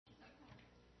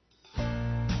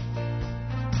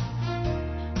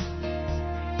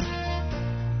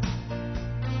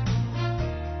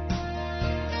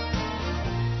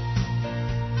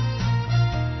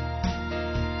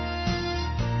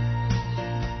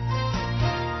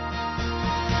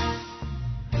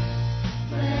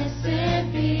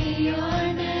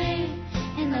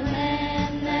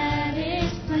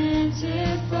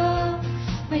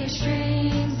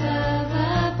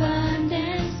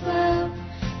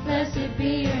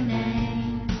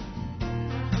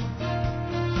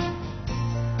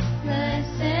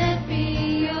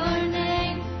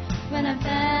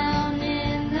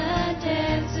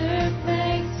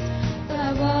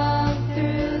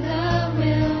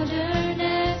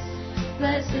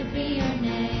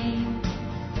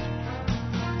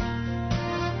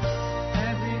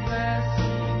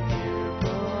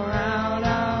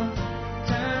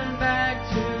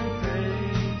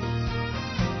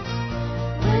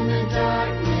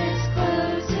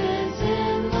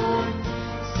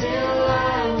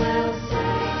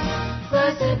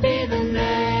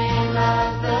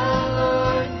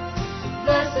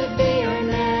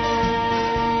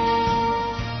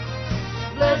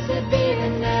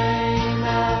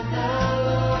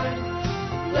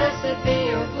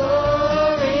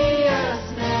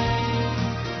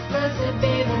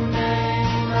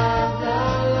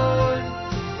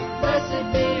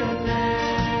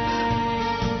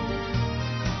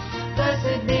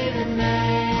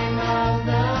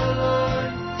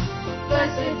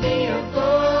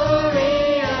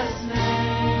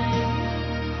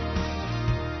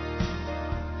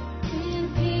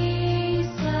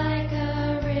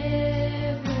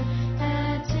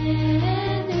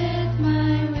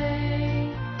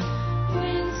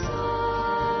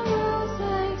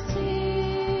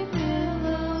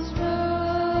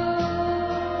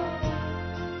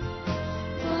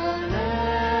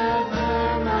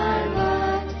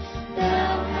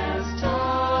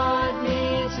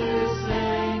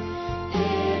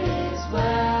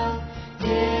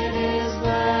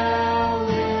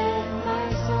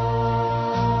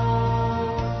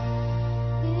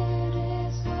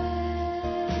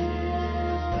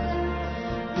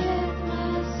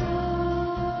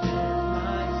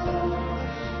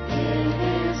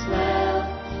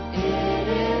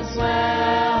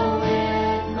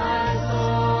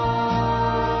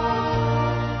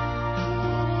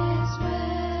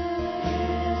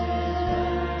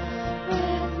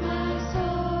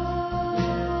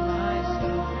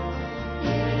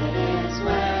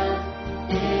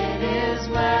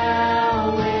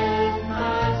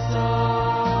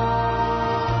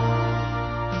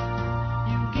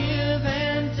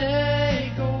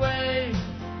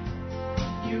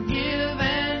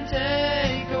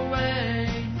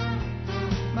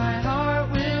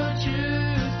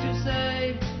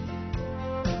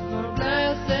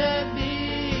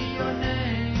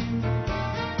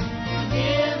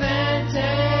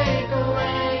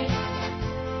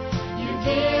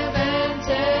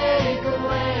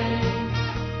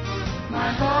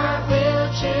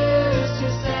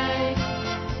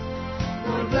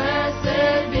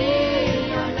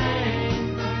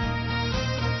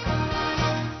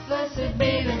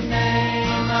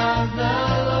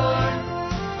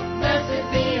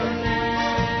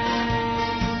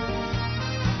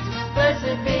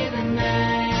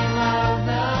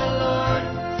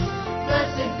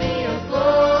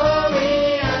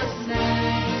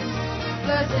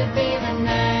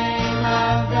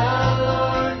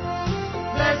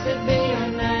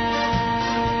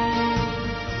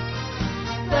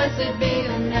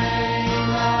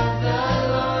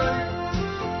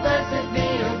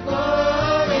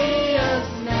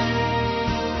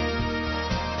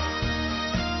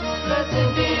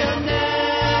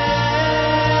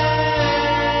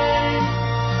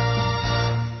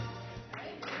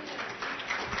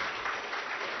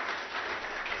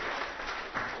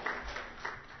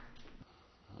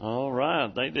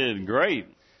They did great.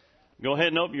 Go ahead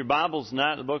and open your Bibles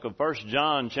tonight in the book of 1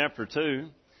 John chapter 2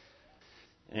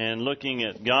 and looking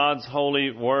at God's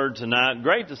holy word tonight.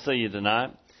 Great to see you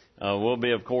tonight. We'll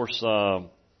be, of course,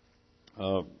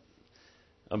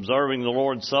 observing the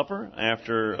Lord's Supper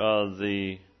after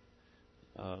the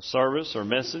service or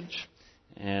message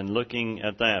and looking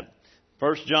at that.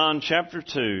 1 John chapter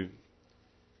 2,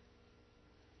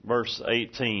 verse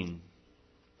 18.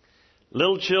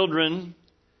 Little children,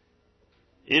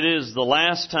 it is the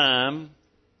last time,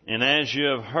 and as you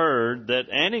have heard, that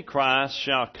Antichrist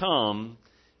shall come.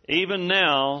 Even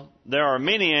now there are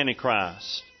many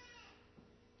Antichrists.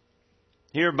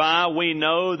 Hereby we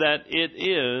know that it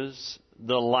is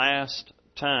the last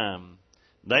time.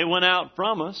 They went out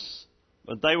from us,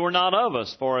 but they were not of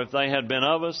us. For if they had been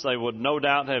of us, they would no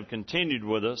doubt have continued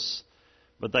with us.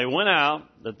 But they went out,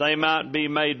 that they might be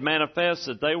made manifest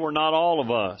that they were not all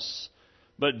of us.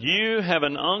 But you have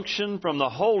an unction from the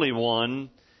Holy One,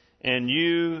 and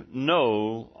you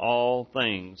know all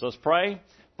things. Let's pray.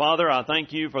 Father, I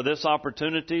thank you for this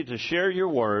opportunity to share your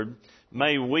word.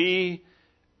 May we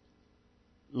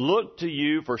look to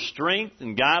you for strength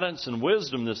and guidance and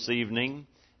wisdom this evening,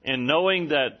 and knowing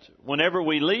that whenever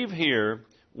we leave here,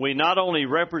 we not only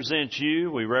represent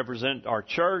you, we represent our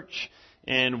church,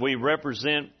 and we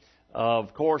represent,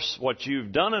 of course, what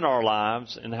you've done in our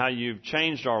lives and how you've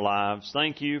changed our lives.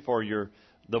 Thank you for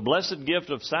the blessed gift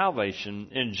of salvation.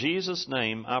 In Jesus'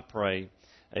 name I pray.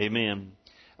 Amen.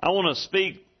 I want to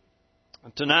speak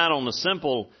tonight on the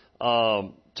simple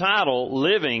title,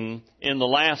 Living in the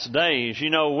Last Days. You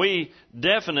know, we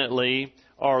definitely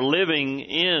are living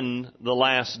in the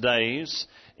last days.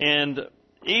 And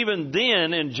even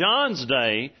then, in John's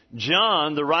day,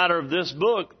 John, the writer of this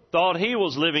book, thought he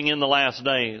was living in the last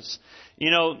days. You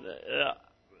know,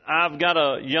 I've got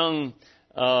a young,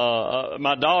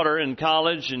 my daughter in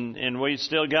college, and we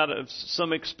still got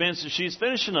some expenses she's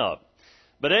finishing up.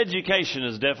 But education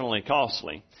is definitely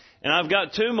costly. And I've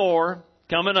got two more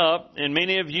coming up, and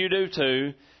many of you do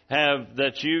too,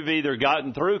 that you've either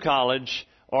gotten through college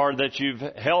or that you've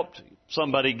helped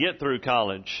somebody get through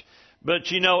college. But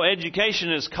you know,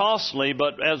 education is costly,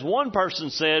 but as one person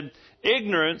said,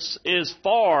 ignorance is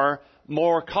far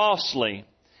more costly.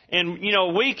 And, you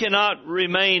know, we cannot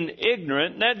remain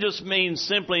ignorant. That just means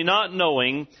simply not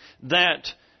knowing that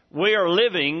we are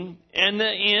living in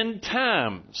the end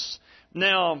times.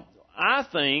 Now, I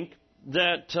think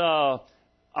that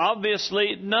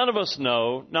obviously none of us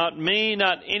know, not me,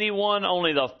 not anyone,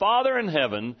 only the Father in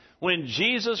heaven, when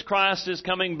Jesus Christ is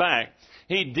coming back.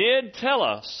 He did tell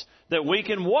us that we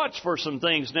can watch for some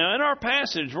things. Now, in our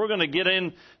passage, we're going to get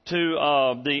into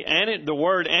the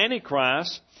word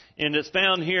Antichrist, and it's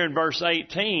found here in verse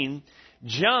 18.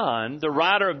 John, the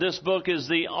writer of this book, is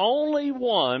the only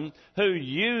one who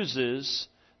uses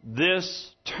this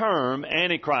term,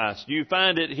 Antichrist. You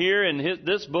find it here in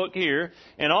this book here,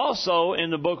 and also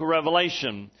in the book of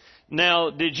Revelation. Now,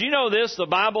 did you know this? The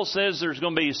Bible says there's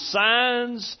going to be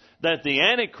signs that the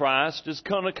Antichrist is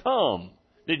going to come.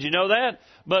 Did you know that?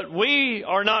 But we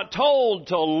are not told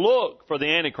to look for the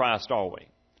Antichrist, are we?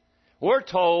 We're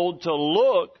told to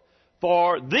look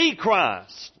for the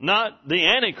Christ, not the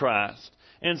Antichrist.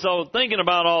 And so thinking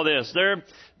about all this,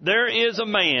 there is a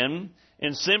man,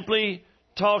 and simply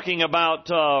talking about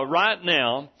right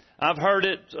now, I've heard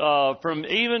it from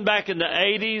even back in the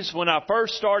 80s when I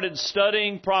first started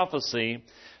studying prophecy,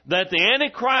 that the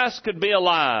Antichrist could be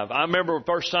alive. I remember the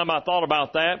first time I thought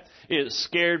about that, it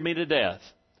scared me to death.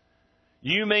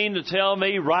 You mean to tell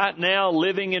me right now,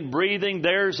 living and breathing,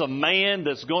 there's a man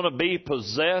that's going to be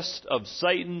possessed of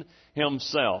Satan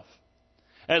himself?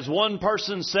 As one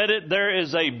person said it, there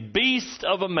is a beast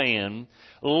of a man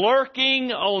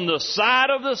lurking on the side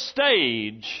of the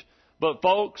stage. But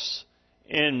folks,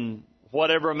 in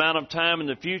whatever amount of time in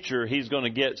the future, he's going to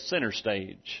get center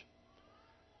stage.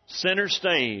 Center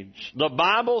stage. The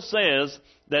Bible says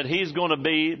that he's going to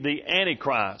be the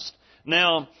Antichrist.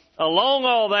 Now, along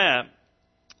all that,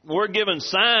 we're given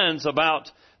signs about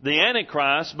the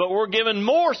Antichrist, but we're given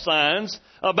more signs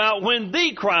about when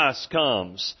the Christ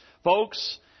comes.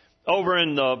 Folks, over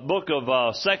in the book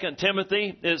of 2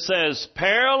 Timothy, it says,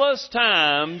 perilous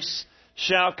times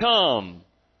shall come.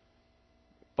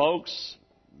 Folks,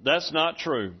 that's not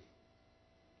true.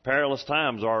 Perilous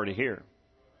times are already here.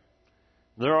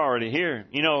 They're already here.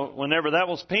 You know, whenever that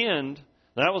was penned,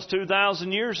 that was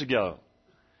 2,000 years ago.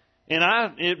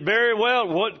 And it very well,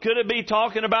 what could it be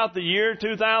talking about the year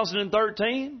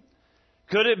 2013?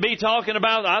 Could it be talking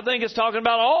about, I think it's talking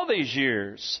about all these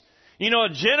years. You know, a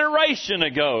generation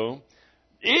ago,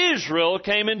 Israel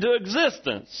came into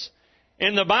existence.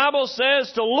 And the Bible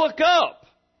says to look up.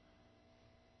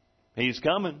 He's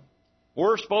coming.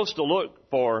 We're supposed to look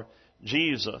for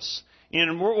Jesus.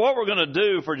 And what we're going to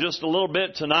do for just a little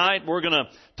bit tonight, we're going to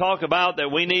talk about that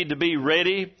we need to be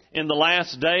ready in the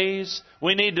last days.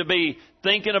 We need to be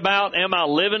thinking about, am I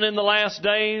living in the last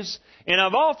days? And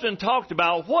I've often talked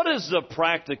about, what is the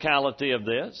practicality of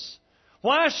this?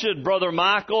 Why should Brother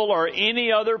Michael or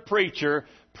any other preacher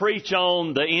preach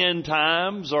on the end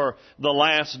times or the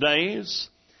last days?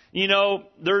 You know,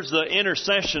 there's the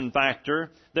intercession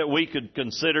factor that we could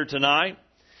consider tonight.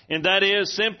 And that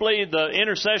is simply, the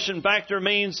intercession factor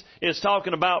means it's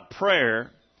talking about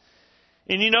prayer.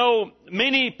 And you know,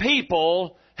 many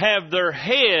people have their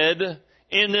head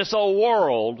in this old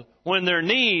world when their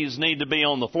knees need to be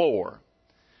on the floor.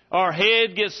 Our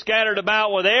head gets scattered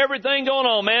about with everything going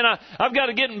on. Man, I've got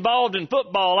to get involved in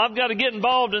football. I've got to get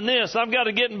involved in this. I've got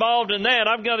to get involved in that.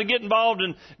 I've got to get involved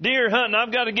in deer hunting.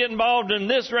 I've got to get involved in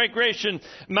this recreation.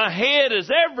 My head is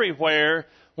everywhere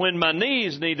when my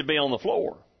knees need to be on the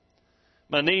floor.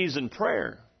 My knees in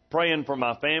prayer, praying for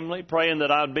my family, praying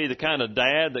that I'd be the kind of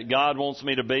dad that God wants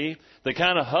me to be, the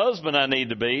kind of husband I need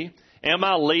to be. Am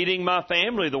I leading my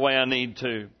family the way I need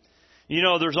to? You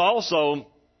know, there's also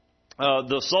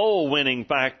the soul winning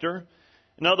factor.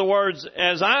 In other words,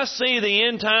 as I see the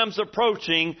end times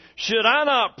approaching, should I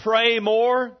not pray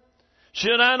more?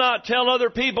 Should I not tell other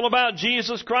people about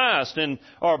Jesus Christ? In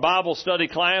our Bible study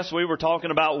class, we were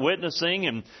talking about witnessing,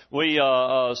 and we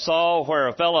saw where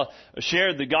a fellow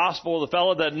shared the gospel with a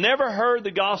fellow that never heard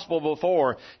the gospel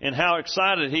before, and how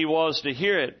excited he was to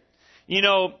hear it. You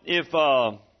know, if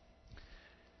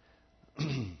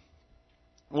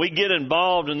we get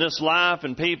involved in this life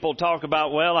and people talk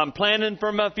about, well, I'm planning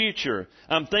for my future.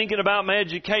 I'm thinking about my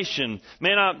education.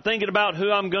 Man, I'm thinking about who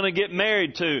I'm going to get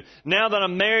married to. Now that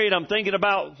I'm married, I'm thinking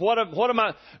about what am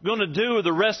I going to do with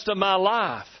the rest of my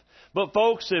life. But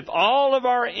folks, if all of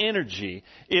our energy,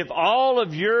 if all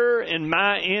of your and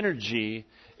my energy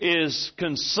is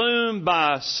consumed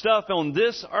by stuff on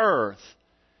this earth,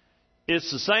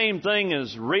 it's the same thing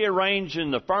as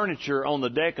rearranging the furniture on the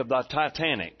deck of the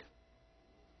Titanic.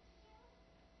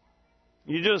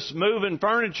 You're just moving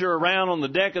furniture around on the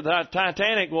deck of the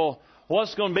Titanic. Well,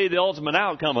 what's going to be the ultimate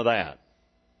outcome of that?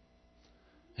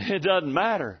 It doesn't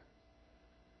matter.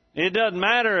 It doesn't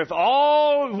matter if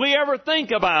all we ever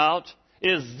think about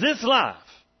is this life.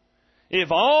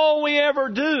 If all we ever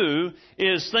do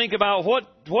is think about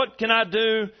what can I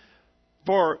do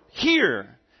for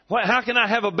here? How can I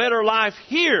have a better life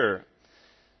here?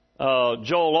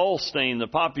 Joel Osteen, the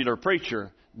popular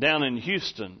preacher down in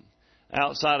Houston,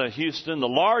 outside of Houston, the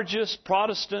largest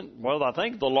Protestant, well, I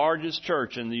think the largest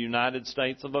church in the United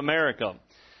States of America.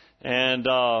 And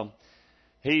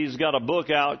he's got a book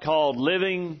out called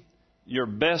Living Your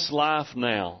Best Life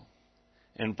Now.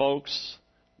 And folks,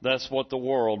 that's what the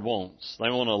world wants. They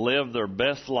want to live their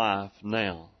best life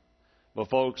now. But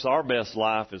folks, our best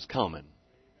life is coming.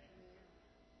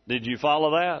 Did you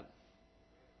follow that?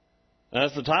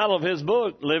 That's the title of his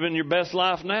book, Living Your Best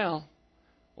Life Now.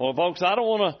 Well, folks, I don't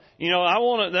want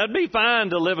to, that'd be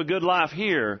fine to live a good life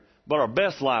here, but our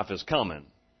best life is coming.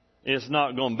 It's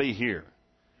not going to be here.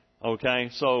 Okay?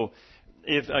 So,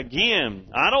 I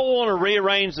don't want to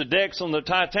rearrange the decks on the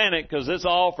Titanic because it's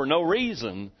all for no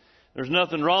reason. There's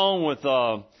nothing wrong with,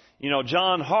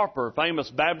 John Harper, famous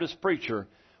Baptist preacher,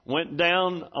 went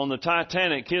down on the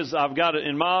Titanic. I've got it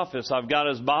in my office. I've got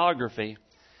his biography.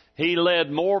 He led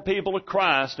more people to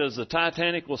Christ as the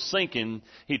Titanic was sinking.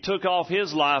 He took off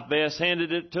his life vest,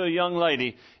 handed it to a young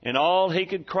lady, and all he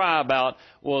could cry about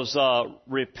was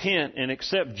repent and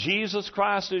accept Jesus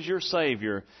Christ as your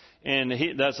Savior. And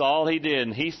that's all he did.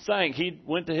 And he sank. He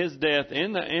went to his death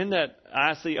in that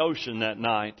icy ocean that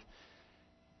night,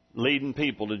 leading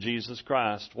people to Jesus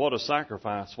Christ. What a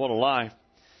sacrifice. What a life.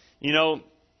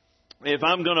 If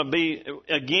I'm going to be,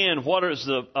 again, what is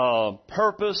the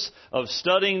purpose of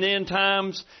studying the end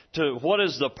times? What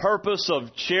is the purpose of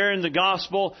sharing the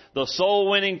gospel? The soul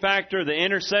winning factor, the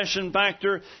intercession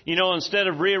factor. Instead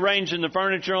of rearranging the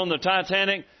furniture on the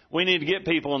Titanic, we need to get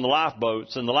people in the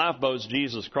lifeboats, and the lifeboat's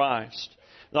Jesus Christ.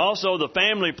 Also, the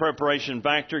family preparation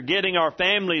factor, getting our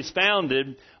families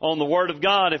founded on the Word of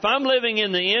God. If I'm living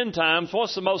in the end times,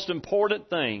 what's the most important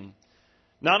thing?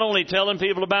 Not only telling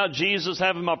people about Jesus,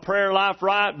 having my prayer life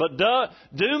right, but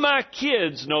do my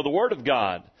kids know the Word of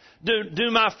God? Do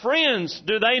my friends,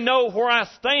 do they know where I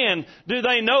stand? Do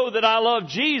they know that I love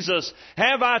Jesus?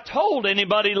 Have I told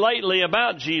anybody lately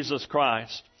about Jesus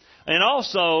Christ? And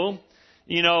also,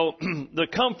 the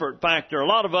comfort factor. A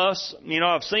lot of us,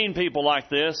 I've seen people like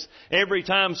this. Every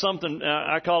time something,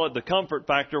 I call it the comfort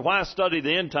factor. Why study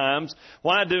the end times?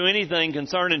 Why do anything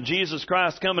concerning Jesus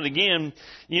Christ coming again?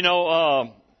 And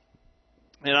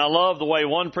I love the way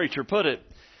one preacher put it.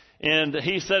 And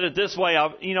he said it this way.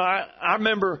 I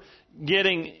remember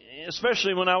getting,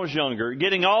 especially when I was younger,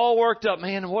 getting all worked up.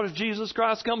 Man, what if Jesus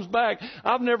Christ comes back?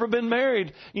 I've never been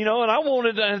married. And I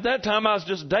wanted, at that time I was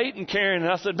just dating Karen.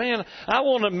 And I said, man, I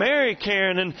want to marry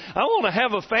Karen and I want to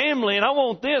have a family and I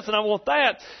want this and I want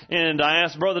that. And I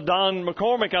asked Brother Don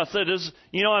McCormick, I said,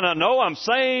 and I know I'm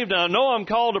saved and I know I'm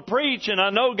called to preach and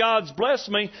I know God's blessed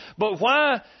me, but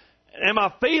why am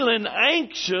I feeling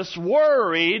anxious,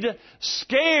 worried,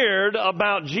 scared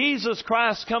about Jesus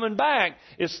Christ coming back?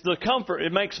 It's the comfort.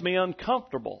 It makes me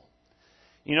uncomfortable.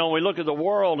 We look at the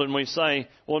world and we say,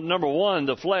 well, number one,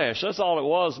 the flesh. That's all it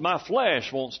was. My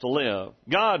flesh wants to live.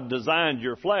 God designed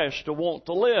your flesh to want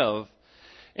to live.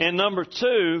 And number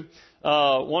two,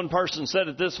 one person said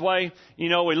it this way.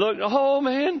 We look, oh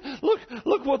man,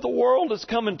 look what the world is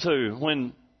coming to.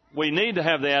 When we need to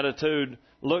have the attitude,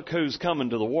 look who's coming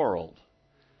to the world.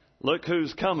 Look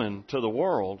who's coming to the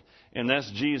world. And that's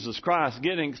Jesus Christ.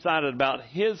 Getting excited about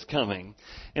His coming.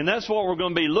 And that's what we're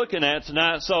going to be looking at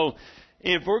tonight. So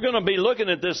if we're going to be looking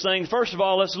at this thing, first of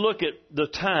all, let's look at the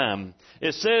time.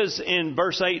 It says in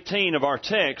verse 18 of our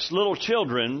text, little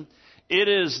children, it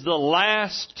is the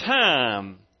last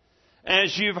time,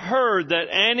 as you've heard, that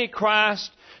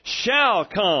Antichrist shall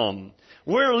come.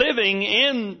 We're living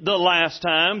in the last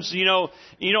times. You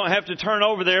don't have to turn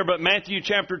over there, but Matthew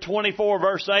chapter 24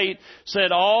 verse 8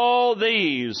 said, all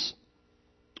these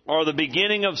are the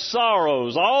beginning of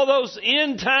sorrows. All those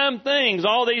end time things,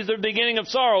 all these are the beginning of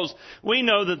sorrows. We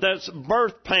know that that's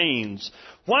birth pains.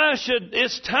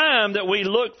 It's time that we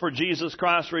look for Jesus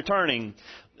Christ returning.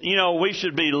 We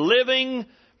should be living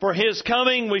for His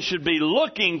coming. We should be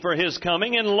looking for His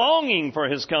coming and longing for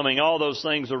His coming. All those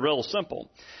things are real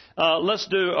simple. Let's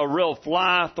do a real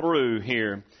fly through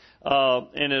here.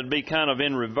 and it'd be kind of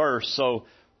in reverse. So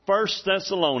 1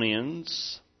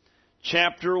 Thessalonians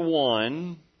chapter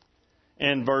 1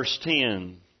 and verse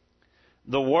 10.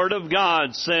 The Word of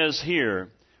God says here,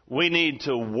 we need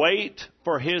to wait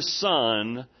for His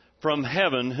Son from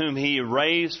heaven, whom He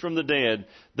raised from the dead.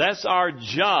 That's our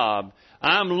job.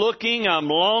 I'm looking, I'm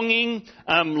longing,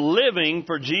 I'm living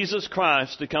for Jesus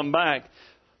Christ to come back.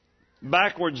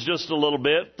 Backwards just a little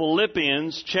bit,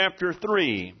 Philippians chapter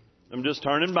 3. I'm just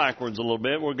turning backwards a little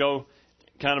bit. We'll go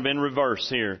kind of in reverse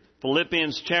here.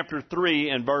 Philippians chapter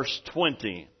 3 and verse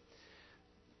 20.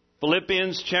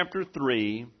 Philippians chapter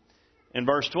 3 and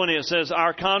verse 20, it says,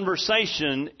 our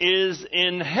conversation is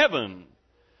in heaven,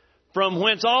 from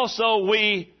whence also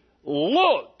we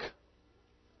look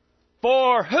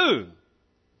for who?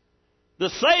 The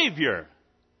Savior.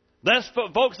 That's,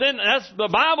 folks, that's the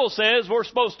Bible says we're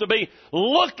supposed to be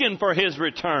looking for His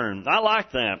return. I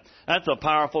like that. That's a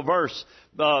powerful verse.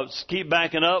 Keep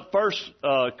backing up.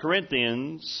 1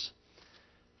 Corinthians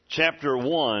chapter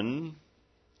 1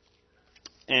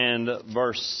 and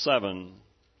verse 7.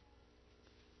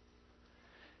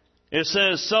 It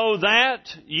says, so that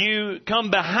you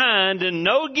come behind in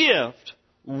no gift,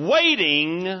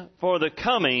 waiting for the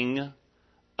coming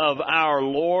of our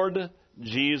Lord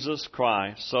Jesus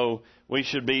Christ. So we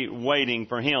should be waiting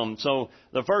for Him. So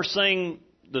the first thing,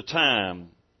 the time.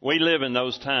 We live in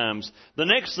those times. The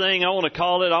next thing I want to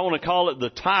call it the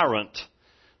tyrant.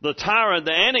 The tyrant,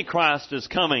 the Antichrist is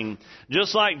coming.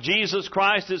 Just like Jesus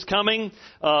Christ is coming,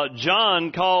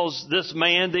 John calls this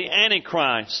man the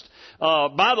Antichrist.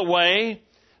 By the way,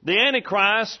 the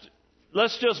Antichrist,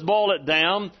 let's just boil it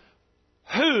down.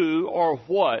 Who or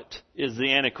what is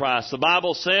the Antichrist? The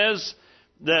Bible says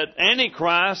that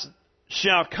Antichrist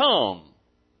shall come.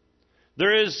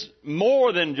 There is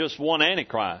more than just one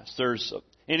Antichrist. There's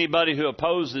anybody who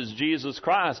opposes Jesus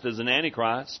Christ as an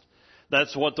Antichrist.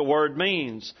 That's what the word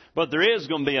means. But there is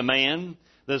going to be a man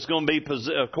that's going to be,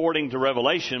 according to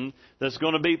Revelation, that's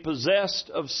going to be possessed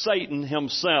of Satan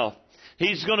himself.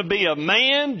 He's going to be a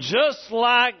man just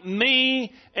like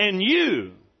me and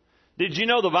you. Did you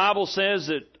know the Bible says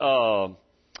that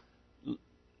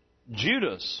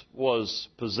Judas was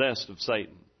possessed of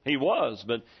Satan? He was,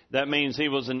 but that means he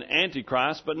was an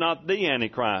Antichrist, but not the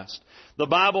Antichrist. The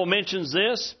Bible mentions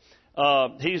this.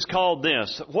 He's called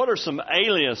this. What are some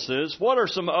aliases? What are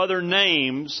some other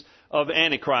names of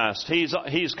Antichrist?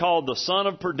 He's called the son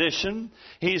of perdition.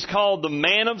 He's called the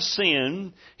man of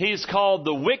sin. He's called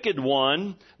the wicked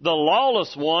one, the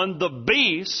lawless one, the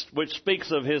beast, which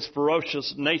speaks of his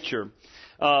ferocious nature.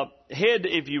 Head,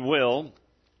 if you will,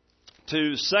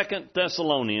 to 2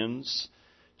 Thessalonians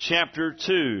chapter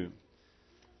 2.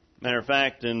 Matter of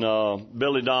fact, in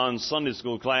Billy Don's Sunday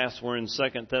school class, we're in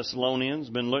 2 Thessalonians.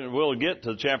 We'll get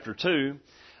to chapter 2.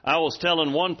 I was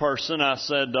telling one person, I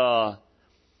said, I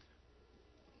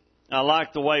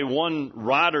like the way one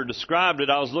writer described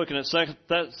it. I was looking at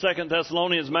 2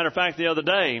 Thessalonians, as a matter of fact, the other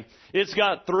day. It's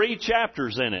got 3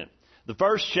 chapters in it. The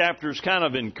first chapter is kind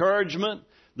of encouragement.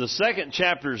 The second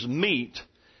chapter is meat.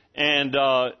 And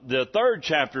the third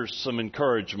chapter is some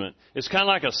encouragement. It's kind of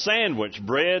like a sandwich,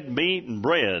 bread, meat, and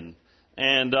bread.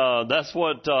 And that's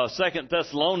what 2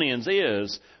 Thessalonians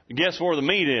is. Guess where the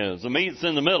meat is? The meat's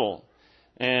in the middle.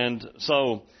 And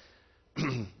so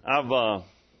I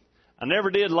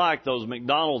never did like those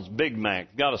McDonald's Big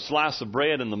Mac. Got a slice of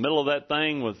bread in the middle of that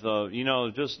thing with,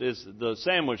 the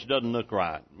sandwich doesn't look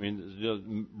right. I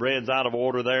mean, bread's out of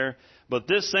order there. But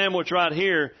this sandwich right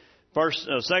here,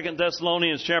 2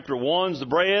 Thessalonians chapter 1 is the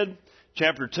bread,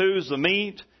 chapter 2 is the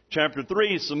meat, chapter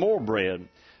 3 is some more bread.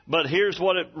 But here's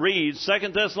what it reads, 2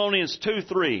 Thessalonians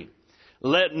 2:3.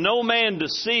 Let no man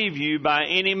deceive you by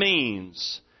any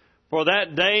means, for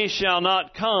that day shall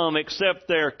not come except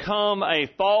there come a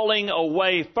falling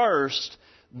away first,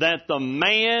 that the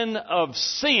man of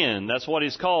sin, that's what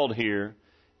he's called here,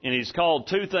 and he's called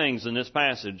 2 things in this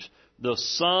passage, the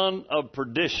son of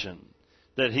perdition,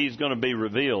 that he's going to be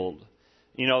revealed.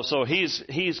 You know, so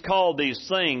he's called these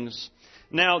things.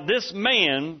 Now, this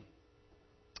man,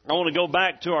 I want to go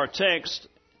back to our text,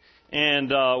 and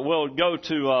we'll go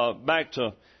to back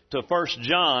to 1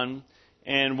 John,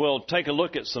 and we'll take a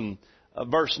look at some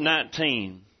verse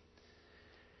 19.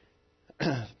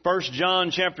 1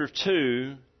 John chapter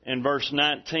 2 and verse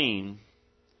 19.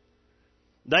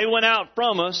 They went out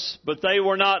from us, but they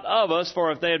were not of us,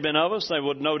 for if they had been of us, they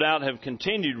would no doubt have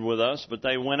continued with us, but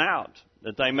they went out,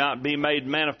 that they might be made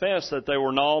manifest that they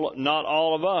were not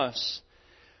all of us.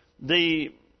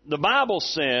 The Bible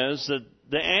says that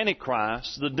the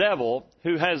Antichrist, the devil,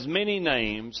 who has many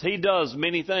names, he does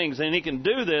many things, and he can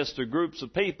do this to groups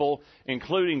of people,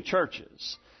 including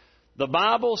churches. The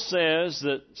Bible says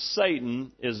that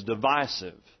Satan is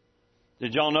divisive.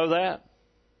 Did y'all know that?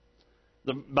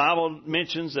 The Bible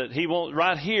mentions that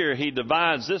right here, he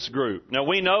divides this group. Now,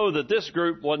 we know that this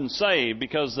group wasn't saved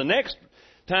because the next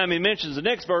time he mentions the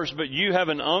next verse, but you have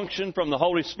an unction from the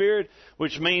Holy Spirit,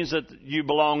 which means that you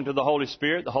belong to the Holy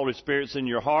Spirit. The Holy Spirit's in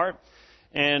your heart.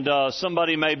 And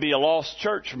somebody may be a lost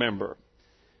church member.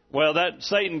 Well, that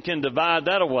Satan can divide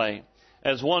that away.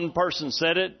 As one person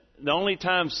said it, the only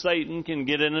time Satan can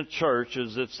get in a church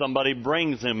is if somebody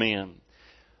brings him in.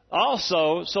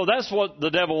 Also, so that's what the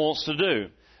devil wants to do.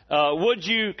 Would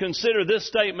you consider this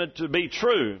statement to be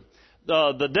true?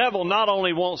 The devil not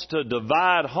only wants to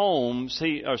divide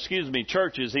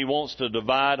churches, he wants to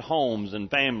divide homes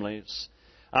and families.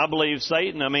 I believe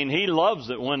Satan, he loves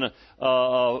it when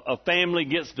a family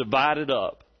gets divided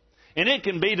up. And it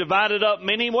can be divided up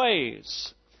many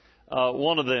ways.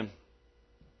 One of them,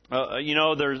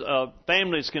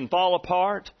 families can fall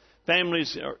apart.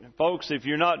 Families, folks, if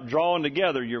you're not drawing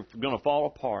together, you're going to fall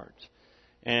apart.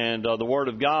 And the Word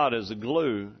of God is a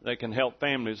glue that can help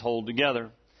families hold together.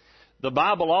 The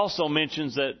Bible also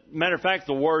mentions that, matter of fact,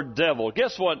 the word devil.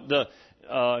 Guess what?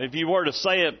 If you were to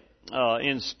say it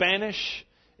in Spanish,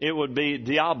 it would be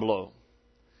diablo.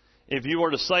 If you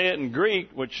were to say it in Greek,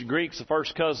 which Greek's the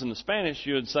first cousin of Spanish,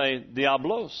 you would say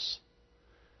diablos.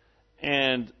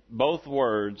 And both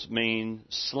words mean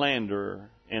slander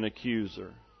and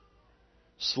accuser.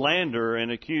 Slander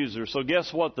and accuser. So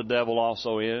guess what the devil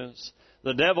also is?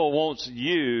 The devil wants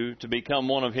you to become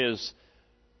one of his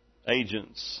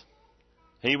agents.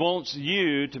 He wants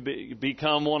you to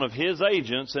become one of his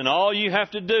agents, and all you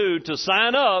have to do to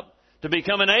sign up to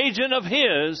become an agent of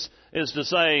his is to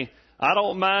say, I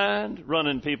don't mind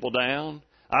running people down.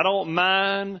 I don't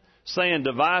mind saying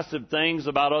divisive things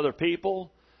about other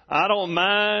people. I don't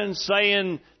mind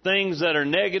saying things that are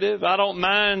negative. I don't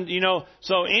mind,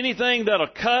 so anything that'll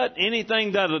cut,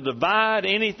 anything that'll divide,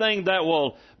 anything that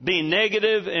will be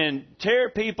negative and tear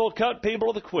people, cut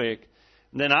people to the quick,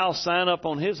 then I'll sign up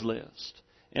on his list.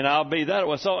 And I'll be that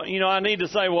way. So, I need to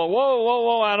say, well,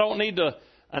 whoa, I need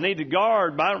to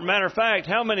guard. Matter of fact,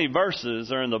 how many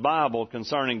verses are in the Bible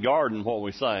concerning guarding what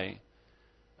we say?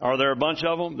 Are there a bunch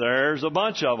of them? There's a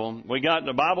bunch of them.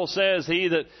 The Bible says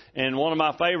and one of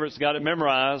my favorites got it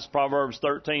memorized, Proverbs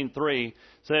 13:3,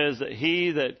 says that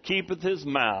he that keepeth his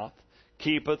mouth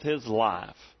keepeth his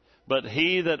life, but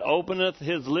he that openeth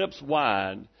his lips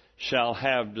wide shall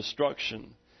have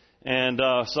destruction. And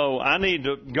so I need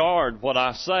to guard what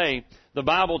I say. The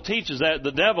Bible teaches that.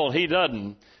 The devil, he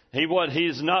doesn't.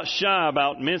 He's not shy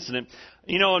about mincing it.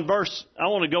 I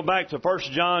want to go back to 1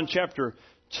 John chapter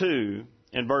 2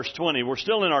 and verse 20. We're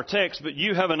still in our text, but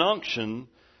you have an unction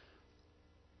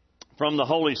from the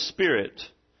Holy Spirit.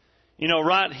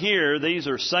 Right here, these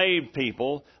are saved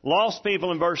people. Lost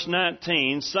people in verse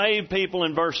 19. Saved people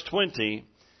in verse 20.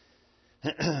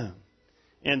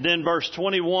 And then verse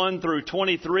 21 through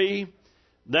 23,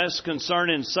 that's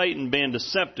concerning Satan being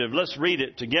deceptive. Let's read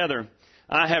it together.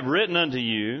 I have written unto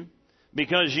you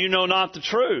because you know not the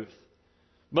truth,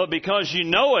 but because you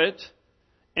know it,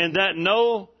 and that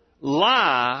no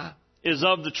lie is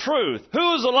of the truth.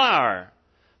 Who is a liar?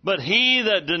 But he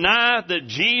that denieth that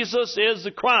Jesus is the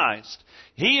Christ.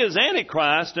 He is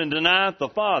Antichrist and denieth the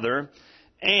Father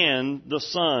and the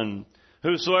Son.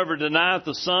 Whosoever denieth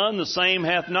the Son, the same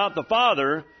hath not the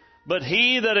Father, but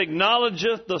he that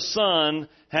acknowledgeth the Son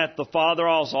hath the Father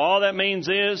also. All that means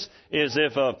is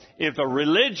if a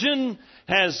religion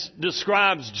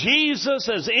describes Jesus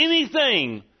as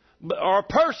anything or a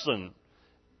person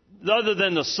other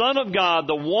than the Son of God,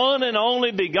 the one and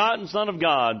only begotten Son of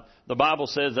God, the Bible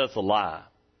says that's a lie.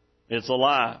 It's a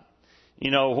lie.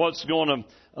 And I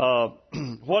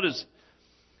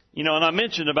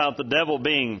mentioned about the devil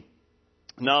being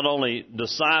not only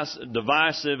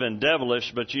divisive and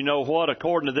devilish, but you know what?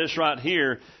 According to this right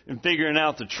here, and figuring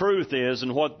out the truth is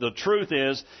and what the truth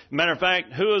is. Matter of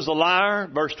fact, who is a liar?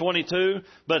 Verse 22,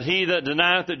 but he that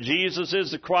denieth that Jesus is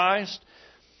the Christ.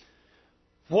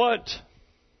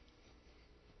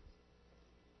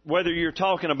 Whether you're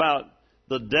talking about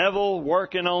the devil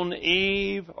working on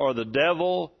Eve or the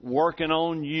devil working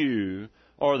on you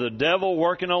or the devil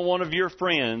working on one of your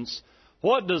friends,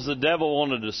 what does the devil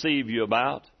want to deceive you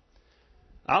about?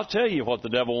 I'll tell you what the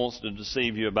devil wants to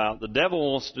deceive you about. The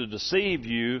devil wants to deceive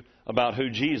you about who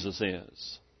Jesus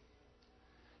is.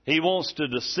 He wants to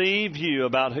deceive you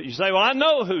about who... You say, well, I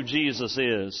know who Jesus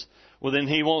is. Well, then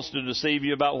he wants to deceive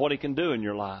you about what he can do in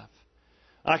your life.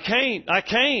 I can't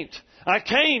I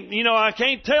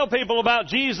can't tell people about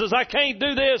Jesus. I can't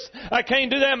do this. I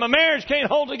can't do that. My marriage can't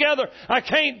hold together. I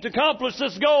can't accomplish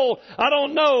this goal. I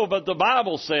don't know. But the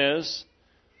Bible says,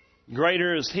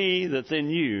 greater is He that's in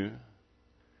you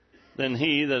than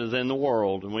he that is in the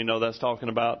world. And we know that's talking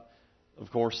about, of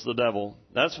course, the devil.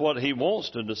 That's what he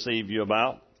wants to deceive you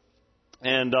about.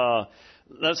 And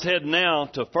let's head now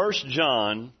to 1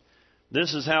 John.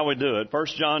 This is how we do it. 1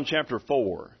 John chapter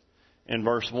 4 and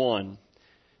verse 1.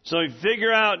 So you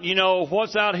figure out,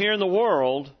 what's out here in the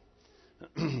world.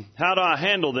 How do I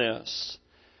handle this?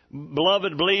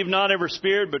 Beloved, believe not every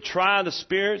spirit, but try the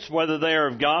spirits, whether they are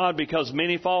of God, because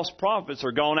many false prophets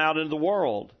are gone out into the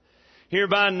world.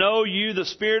 Hereby know you the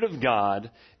Spirit of God.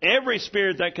 Every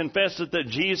spirit that confesseth that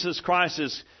Jesus Christ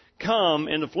is come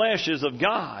in the flesh is of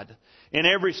God. And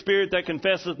every spirit that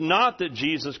confesseth not that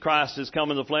Jesus Christ is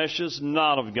come in the flesh is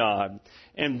not of God.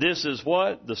 And this is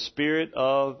what? The spirit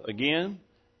of, again,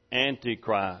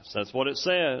 Antichrist. That's what it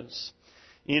says.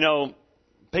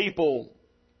 People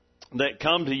that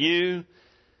come to you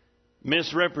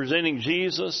misrepresenting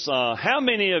Jesus. How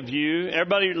many of you,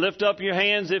 everybody lift up your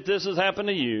hands if this has happened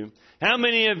to you. How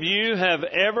many of you have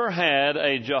ever had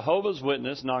a Jehovah's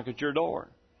Witness knock at your door?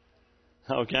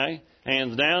 Okay,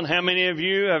 hands down. How many of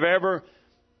you have ever,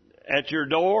 at your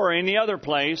door or any other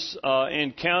place,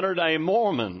 encountered a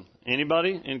Mormon?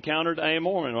 Anybody encountered a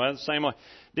Mormon? Well, the same way.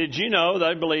 Did you know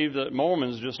they believe that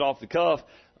Mormons, just off the cuff,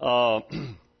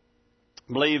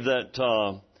 believe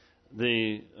that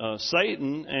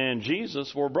Satan and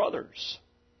Jesus were brothers?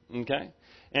 Okay,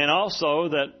 and also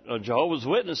that Jehovah's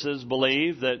Witnesses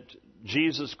believe that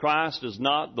Jesus Christ is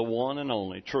not the one and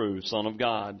only true Son of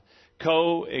God.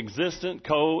 Co-existent,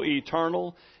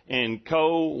 co-eternal, and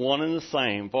co-one and the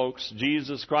same. Folks,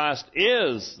 Jesus Christ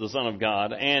is the Son of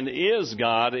God and is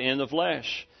God in the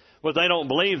flesh. But they don't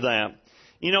believe that.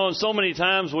 And so many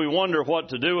times we wonder what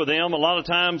to do with them. A lot of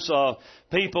times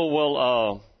people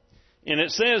will, and it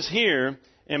says here,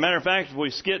 as a matter of fact, if we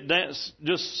skip down,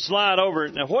 just slide over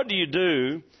it. Now, what do you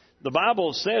do? The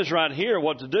Bible says right here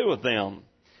what to do with them.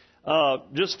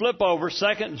 Just flip over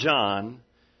 2 John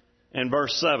and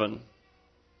verse 7.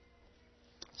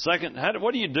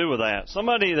 What do you do with that?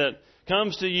 Somebody that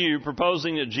comes to you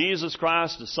proposing that Jesus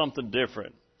Christ is something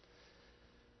different.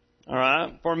 All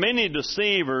right? For many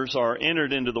deceivers are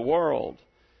entered into the world,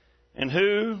 and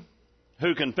who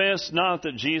confess not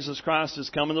that Jesus Christ is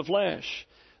come in the flesh.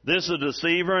 This is a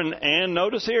deceiver, and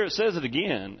notice here it says it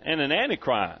again, and an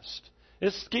antichrist.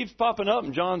 It keeps popping up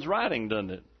in John's writing,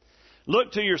 doesn't it?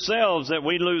 Look to yourselves that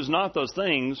we lose not those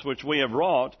things which we have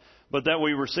wrought, but that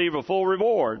we receive a full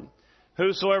reward.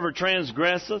 Whosoever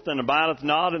transgresseth and abideth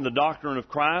not in the doctrine of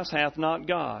Christ hath not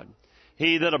God.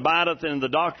 He that abideth in the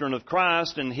doctrine of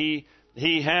Christ, and he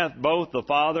hath both the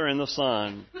Father and the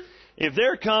Son. If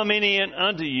there come any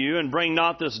unto you and bring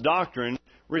not this doctrine,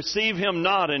 receive him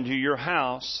not into your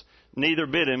house, neither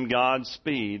bid him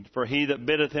Godspeed. For he that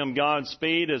biddeth him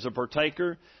Godspeed is a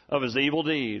partaker of his evil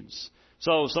deeds.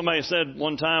 So somebody said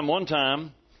one time,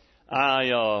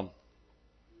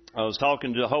 I was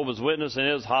talking to Jehovah's Witness, and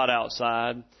it was hot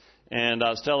outside, and I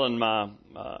was telling my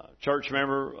church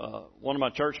member, one of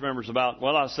my church members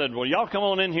I said, well, y'all come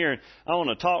on in here, I want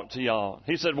to talk to y'all.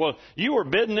 He said, well, you were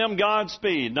bidding them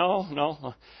Godspeed.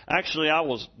 No. Actually, I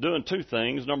was doing two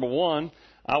things. Number one,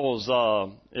 I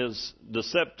was, is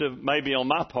deceptive maybe on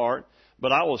my part,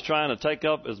 but I was trying to take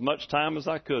up as much time as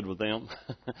I could with them.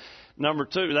 Number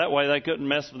two, that way they couldn't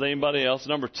mess with anybody else.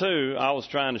 Number two, I was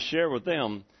trying to share with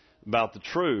them about the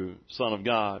true Son of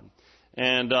God.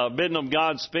 And bidding them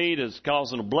Godspeed is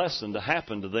causing a blessing to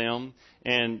happen to them.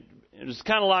 And it's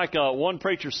kind of like one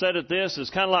preacher said it this.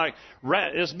 It's kind of like,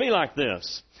 it's be like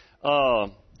this.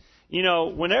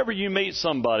 Whenever you meet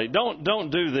somebody,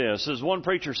 don't do this. As one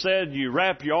preacher said, you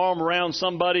wrap your arm around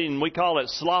somebody, and we call it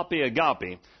sloppy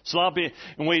agape. Sloppy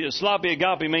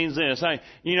agape means this. Hey,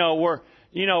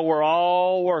 we're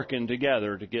all working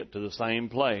together to get to the same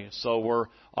place. So we're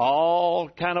all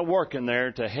kind of working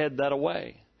there to head that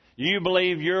away. You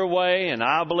believe your way and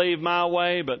I believe my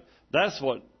way, but that's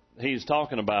what he's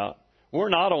talking about. We're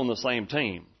not on the same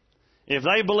team. If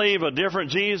they believe a different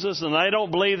Jesus and they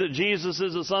don't believe that Jesus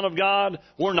is the Son of God,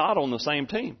 we're not on the same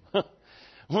team.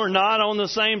 We're not on the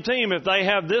same team. If they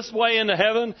have this way into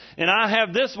heaven and I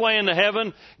have this way into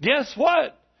heaven, guess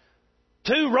what?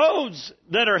 Two roads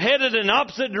that are headed in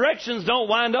opposite directions don't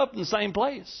wind up in the same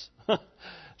place.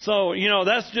 So,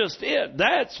 that's just it.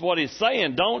 That's what he's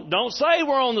saying. Don't say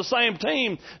we're on the same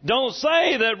team. Don't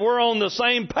say that we're on the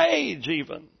same page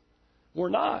even. We're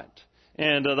not.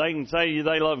 And they can say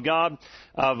they love God.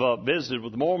 I've visited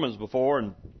with Mormons before,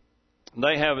 and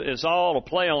it's all a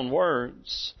play on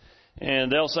words.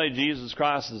 And they'll say Jesus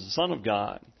Christ is the Son of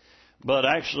God. But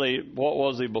actually, what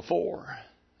was he before?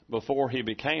 Before he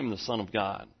became the Son of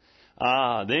God.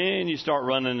 Then you start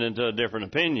running into a different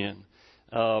opinion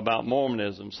about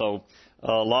Mormonism. So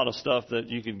a lot of stuff that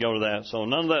you could go to that. So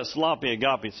none of that sloppy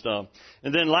agape stuff.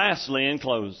 And then lastly, in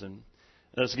closing,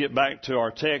 let's get back to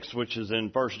our text, which is in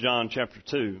 1 John chapter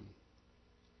 2.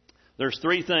 There's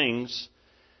three things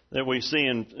that we see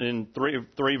in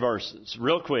three verses.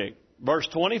 Real quick. Verse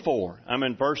 24. I'm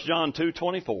in 1 John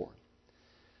 2:24.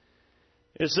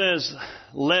 It says,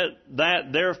 let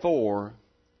that therefore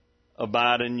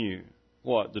abide in you.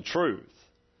 What? The truth,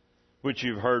 which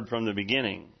you've heard from the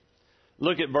beginning.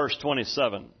 Look at verse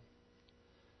 27.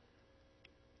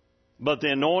 But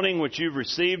the anointing which you've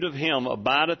received of him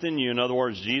abideth in you. In other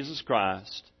words, Jesus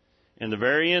Christ. And the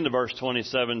very end of verse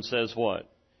 27 says what?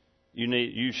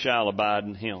 You shall abide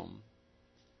in him.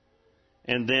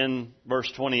 And then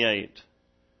verse 28.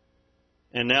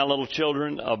 And now, little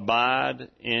children, abide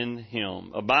in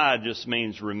him. Abide just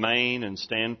means remain and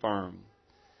stand firm.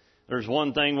 There's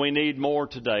one thing we need more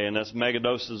today, and that's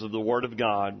megadoses of the Word of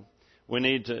God. We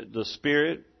need the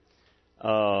Spirit.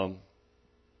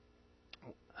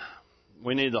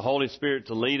 We need the Holy Spirit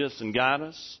to lead us and guide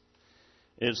us.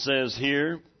 It says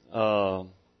here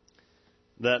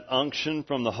that unction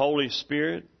from the Holy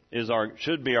Spirit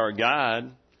should be our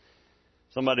guide.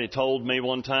 Somebody told me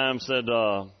one time, said,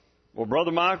 well,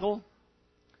 Brother Michael,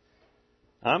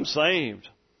 I'm saved.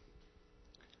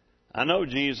 I know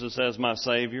Jesus as my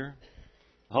Savior.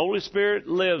 The Holy Spirit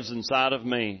lives inside of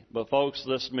me. But folks,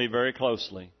 listen to me very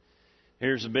closely.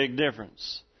 Here's a big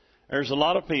difference. There's a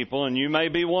lot of people, and you may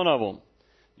be one of them.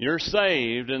 You're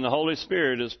saved, and the Holy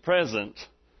Spirit is present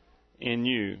in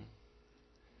you.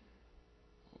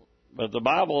 But the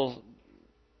Bible,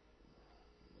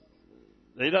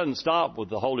 it doesn't stop with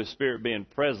the Holy Spirit being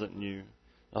present in you.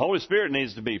 The Holy Spirit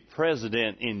needs to be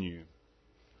president in you.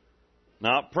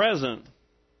 Not present.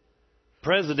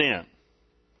 President.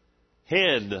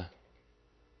 Head.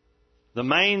 The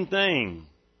main thing.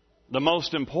 The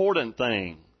most important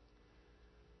thing.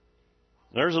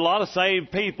 There's a lot of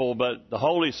saved people, but the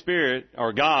Holy Spirit,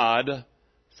 or God,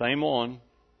 same one,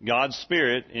 God's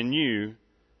Spirit in you,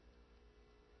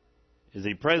 is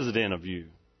He president of you?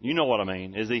 You know what I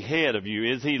mean. Is He head of you?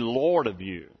 Is He Lord of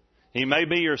you? He may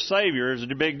be your Savior. There's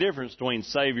a big difference between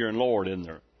Savior and Lord, isn't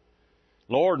there?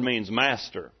 Lord means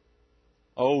master,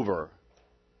 over,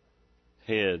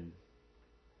 head.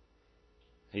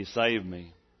 He saved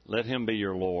me. Let Him be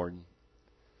your Lord.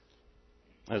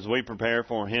 As we prepare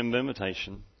for a hymn of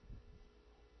invitation,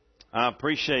 I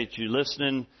appreciate you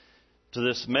listening to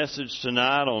this message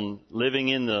tonight on living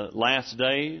in the last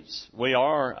days. We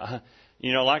are,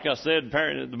 like I said,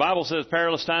 the Bible says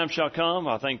perilous times shall come.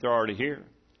 I think they're already here.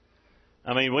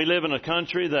 I mean, we live in a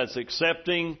country that's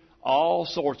accepting all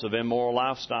sorts of immoral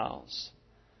lifestyles.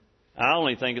 I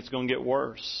only think it's going to get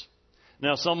worse.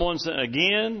 Now, someone said,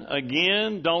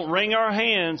 again, don't wring our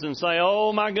hands and say,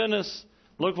 oh, my goodness,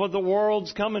 look what the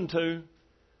world's coming to.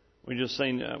 We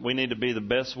need to be the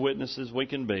best witnesses we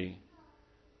can be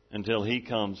until He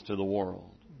comes to the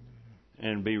world.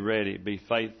 And be ready, be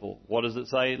faithful. What does it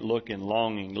say? Looking,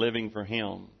 longing, living for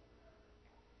Him.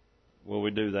 Will we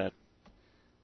do that?